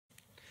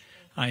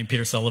I'm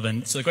Peter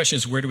Sullivan. So the question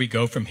is, where do we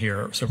go from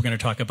here? So we're going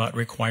to talk about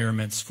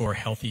requirements for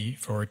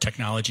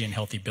technology and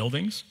healthy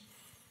buildings.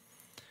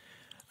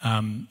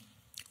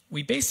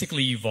 We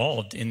basically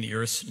evolved in the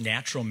Earth's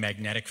natural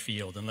magnetic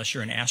field. Unless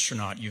you're an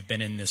astronaut, you've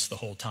been in this the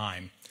whole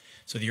time.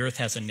 So the Earth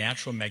has a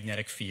natural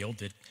magnetic field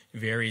that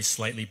varies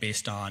slightly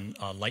based on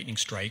lightning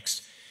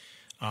strikes.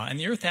 And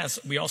the Earth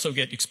we also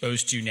get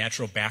exposed to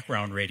natural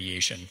background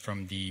radiation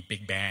from the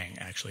Big Bang,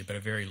 actually, but a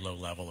very low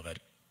level of it.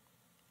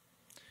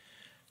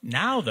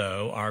 Now,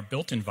 though, our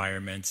built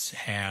environments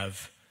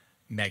have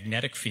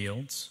magnetic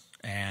fields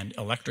and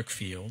electric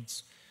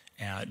fields,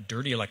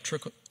 dirty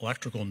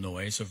electrical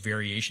noise of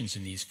variations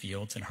in these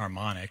fields and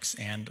harmonics,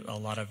 and a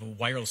lot of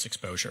wireless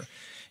exposure.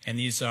 And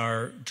these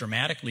are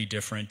dramatically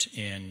different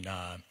in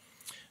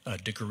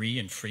degree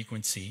and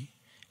frequency,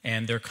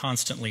 and they're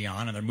constantly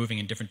on, and they're moving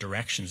in different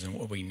directions than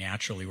what we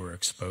naturally were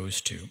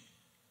exposed to.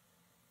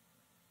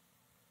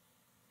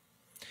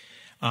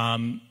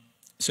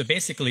 So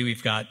basically,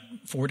 we've got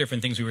 4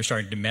 different things we were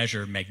starting to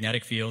measure: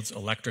 magnetic fields,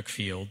 electric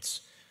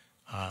fields,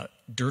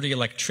 dirty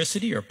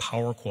electricity or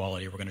power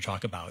quality we're going to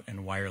talk about,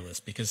 and wireless,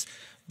 because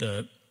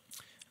the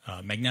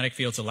magnetic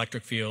fields,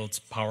 electric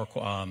fields,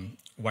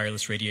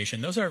 wireless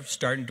radiation, those are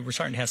we're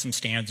starting to have some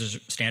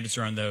standards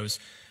around those.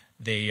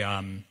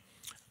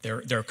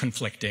 They're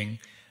conflicting,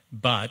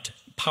 but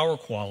power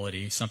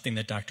quality, something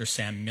that Dr.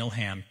 Sam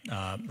Milham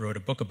wrote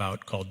a book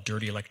about called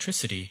Dirty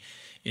Electricity,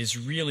 is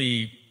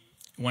really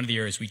one of the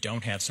areas we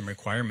don't have some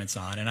requirements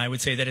on. And I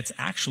would say that it's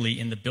actually,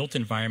 in the built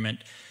environment,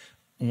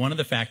 one of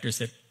the factors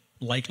that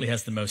likely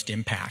has the most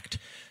impact.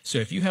 So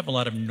if you have a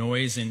lot of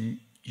noise in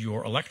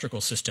your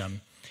electrical system,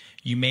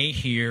 you may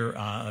hear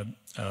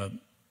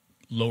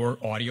lower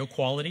audio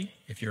quality,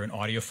 if you're an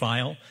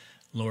audiophile,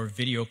 lower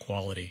video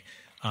quality.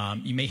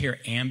 You may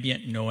hear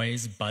ambient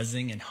noise,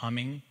 buzzing and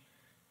humming.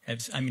 I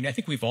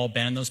think we've all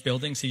been in those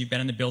buildings. Have you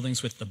been in the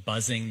buildings with the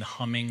buzzing, the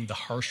humming, the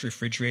harsh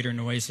refrigerator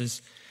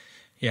noises?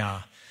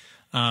 Yeah.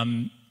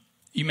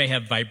 You may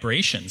have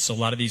vibrations. So a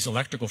lot of these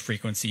electrical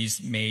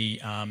frequencies may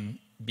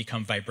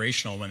become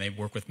vibrational when they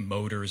work with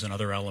motors and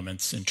other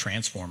elements and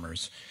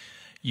transformers.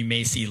 You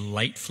may see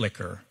light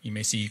flicker. You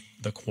may see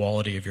the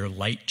quality of your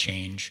light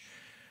change.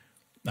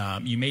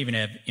 You may even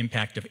have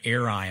impact of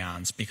air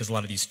ions, because a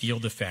lot of these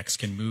field effects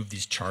can move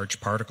these charged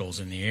particles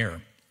in the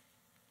air.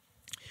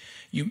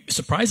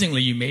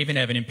 Surprisingly, you may even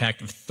have an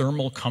impact of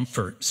thermal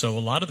comfort. So a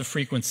lot of the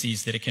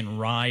frequencies that it can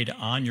ride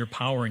on your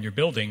power in your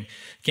building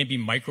can be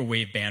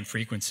microwave band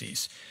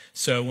frequencies.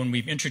 So when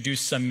we've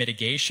introduced some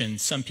mitigation,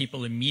 some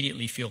people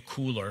immediately feel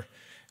cooler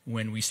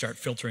when we start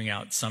filtering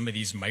out some of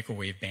these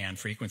microwave band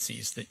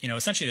frequencies. That,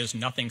 essentially there's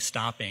nothing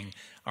stopping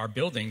our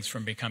buildings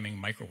from becoming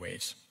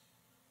microwaves.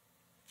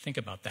 Think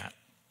about that.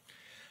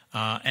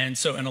 And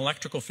so in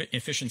electrical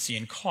efficiency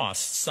and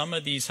cost, some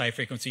of these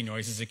high-frequency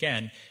noises,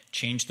 again,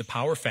 change the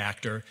power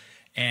factor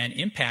and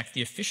impact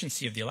the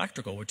efficiency of the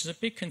electrical, which is a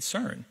big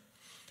concern.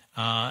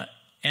 And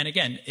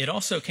again, it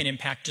also can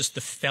impact just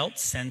the felt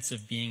sense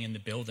of being in the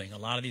building. A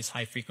lot of these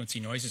high-frequency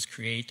noises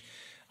create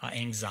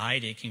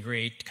anxiety. It can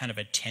create kind of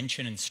a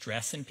tension and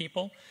stress in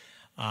people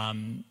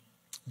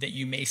that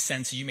you may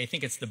sense. You may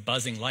think it's the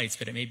buzzing lights,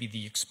 but it may be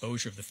the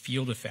exposure of the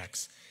field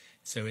effects.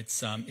 So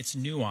it's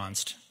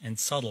nuanced and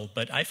subtle,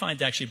 but I find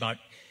actually about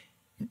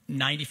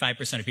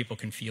 95% of people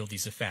can feel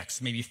these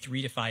effects. Maybe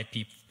 3 to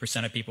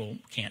 5% of people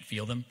can't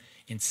feel them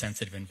in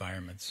sensitive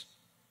environments.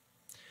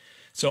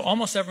 So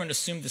almost everyone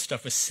assumed this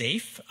stuff was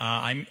safe.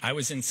 I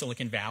was in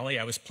Silicon Valley.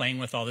 I was playing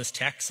with all this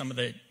tech. Some of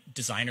the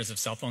designers of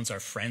cell phones are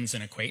friends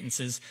and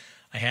acquaintances.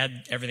 I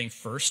had everything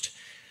first,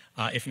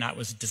 if not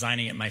was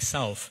designing it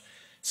myself.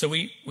 So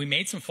we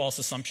made some false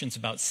assumptions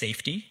about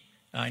safety,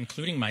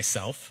 including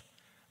myself.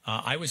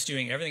 I was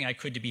doing everything I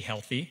could to be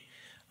healthy.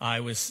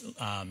 I was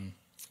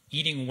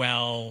eating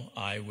well.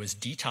 I was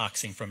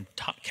detoxing from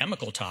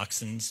chemical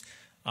toxins.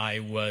 I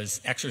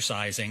was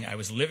exercising. I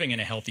was living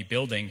in a healthy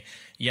building,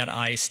 yet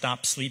I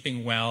stopped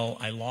sleeping well.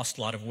 I lost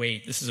a lot of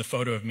weight. This is a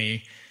photo of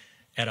me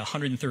at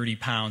 130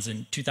 pounds.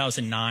 In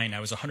 2009, I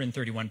was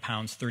 131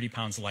 pounds, 30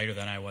 pounds lighter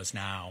than I was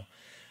now.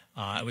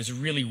 I was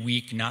really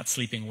weak, not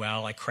sleeping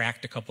well. I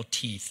cracked a couple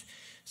teeth.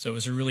 So it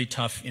was a really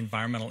tough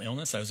environmental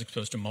illness. I was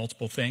exposed to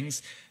multiple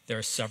things. There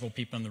are several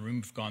people in the room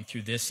who've gone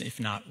through this, if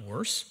not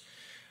worse.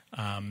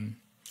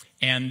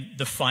 And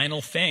the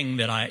final thing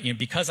that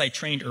because I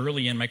trained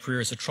early in my career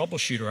as a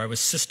troubleshooter, I was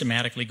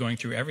systematically going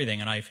through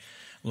everything. And I've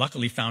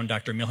luckily found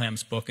Dr.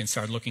 Milham's book and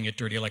started looking at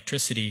dirty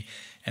electricity.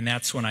 And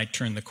that's when I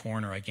turned the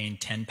corner. I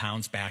gained 10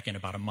 pounds back in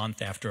about a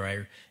month after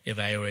I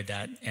evaluated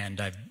that. And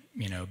I've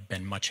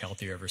been much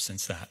healthier ever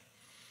since that.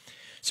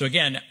 So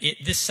again,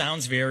 this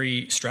sounds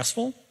very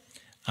stressful.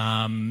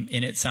 And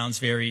it sounds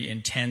very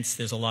intense.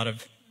 There's a lot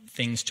of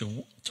things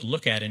to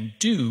look at and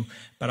do,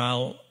 but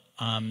I'll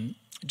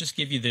just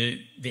give you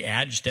the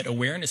adage that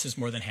awareness is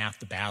more than half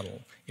the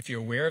battle. If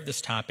you're aware of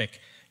this topic,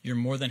 you're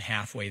more than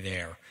halfway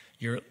there.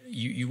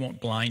 You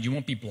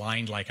won't be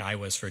blind like I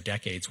was for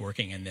decades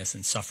working in this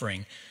and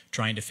suffering,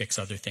 trying to fix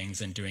other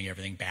things and doing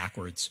everything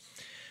backwards.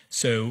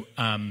 So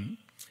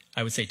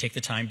I would say take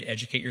the time to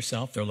educate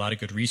yourself. There are a lot of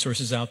good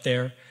resources out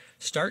there.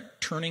 Start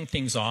turning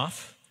things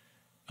off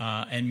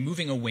and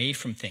moving away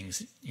from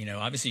things. You know,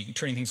 obviously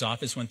turning things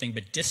off is one thing,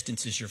 but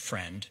distance is your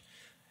friend.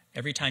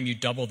 Every time you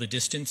double the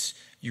distance,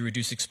 you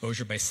reduce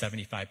exposure by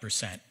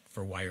 75%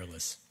 for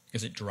wireless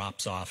because it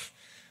drops off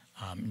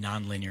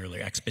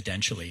non-linearly,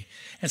 exponentially.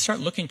 And start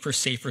looking for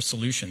safer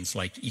solutions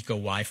like eco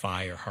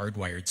Wi-Fi or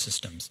hardwired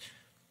systems.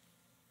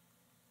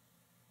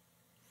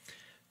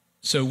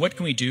 So what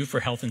can we do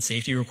for health and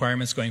safety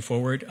requirements going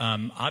forward?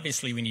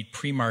 Obviously, we need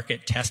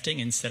pre-market testing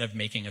instead of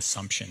making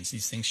assumptions.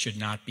 These things should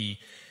not be,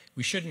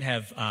 we shouldn't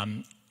have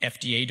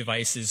FDA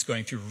devices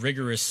going through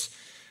rigorous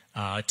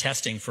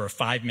testing for a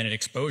 5-minute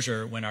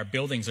exposure when our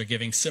buildings are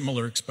giving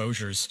similar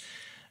exposures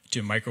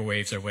to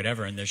microwaves or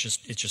whatever, and it's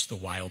just the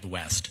Wild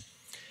West.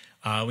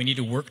 We need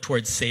to work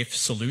towards safe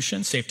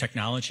solutions, safe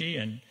technology,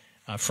 and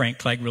Frank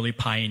Clegg really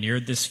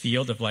pioneered this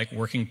field of like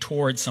working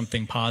towards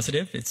something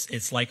positive.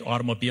 It's like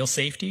automobile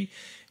safety.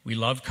 We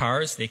love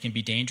cars, they can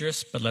be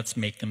dangerous, but let's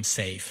make them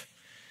safe.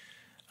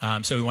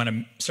 So we want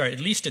to start at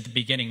least at the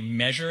beginning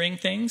measuring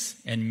things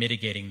and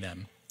mitigating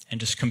them and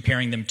just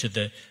comparing them to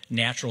the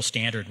natural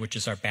standard, which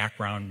is our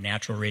background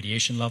natural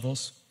radiation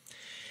levels.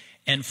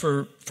 And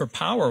for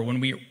power,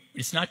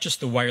 it's not just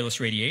the wireless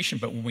radiation,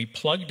 but when we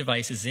plug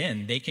devices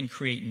in, they can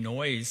create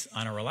noise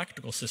on our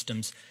electrical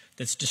systems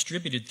that's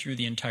distributed through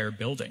the entire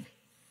building.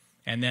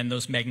 And then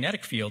those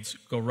magnetic fields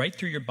go right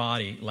through your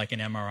body like an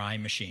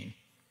MRI machine,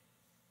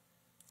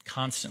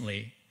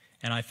 constantly.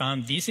 And I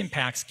found these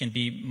impacts can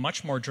be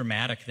much more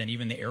dramatic than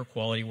even the air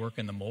quality work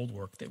and the mold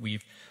work that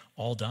we've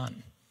all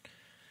done.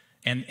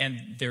 And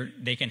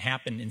they can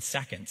happen in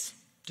seconds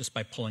just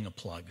by pulling a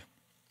plug.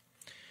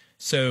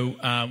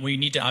 So we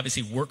need to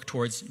obviously work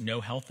towards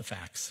no health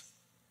effects.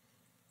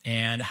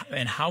 And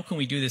how can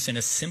we do this in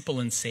a simple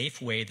and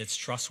safe way that's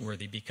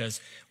trustworthy? Because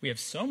we have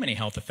so many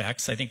health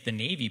effects. I think the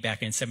Navy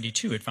back in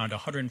 '72 had found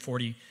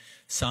 140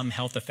 some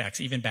health effects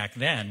even back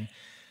then.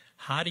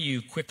 How do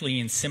you quickly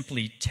and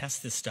simply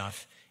test this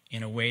stuff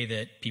in a way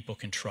that people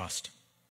can trust?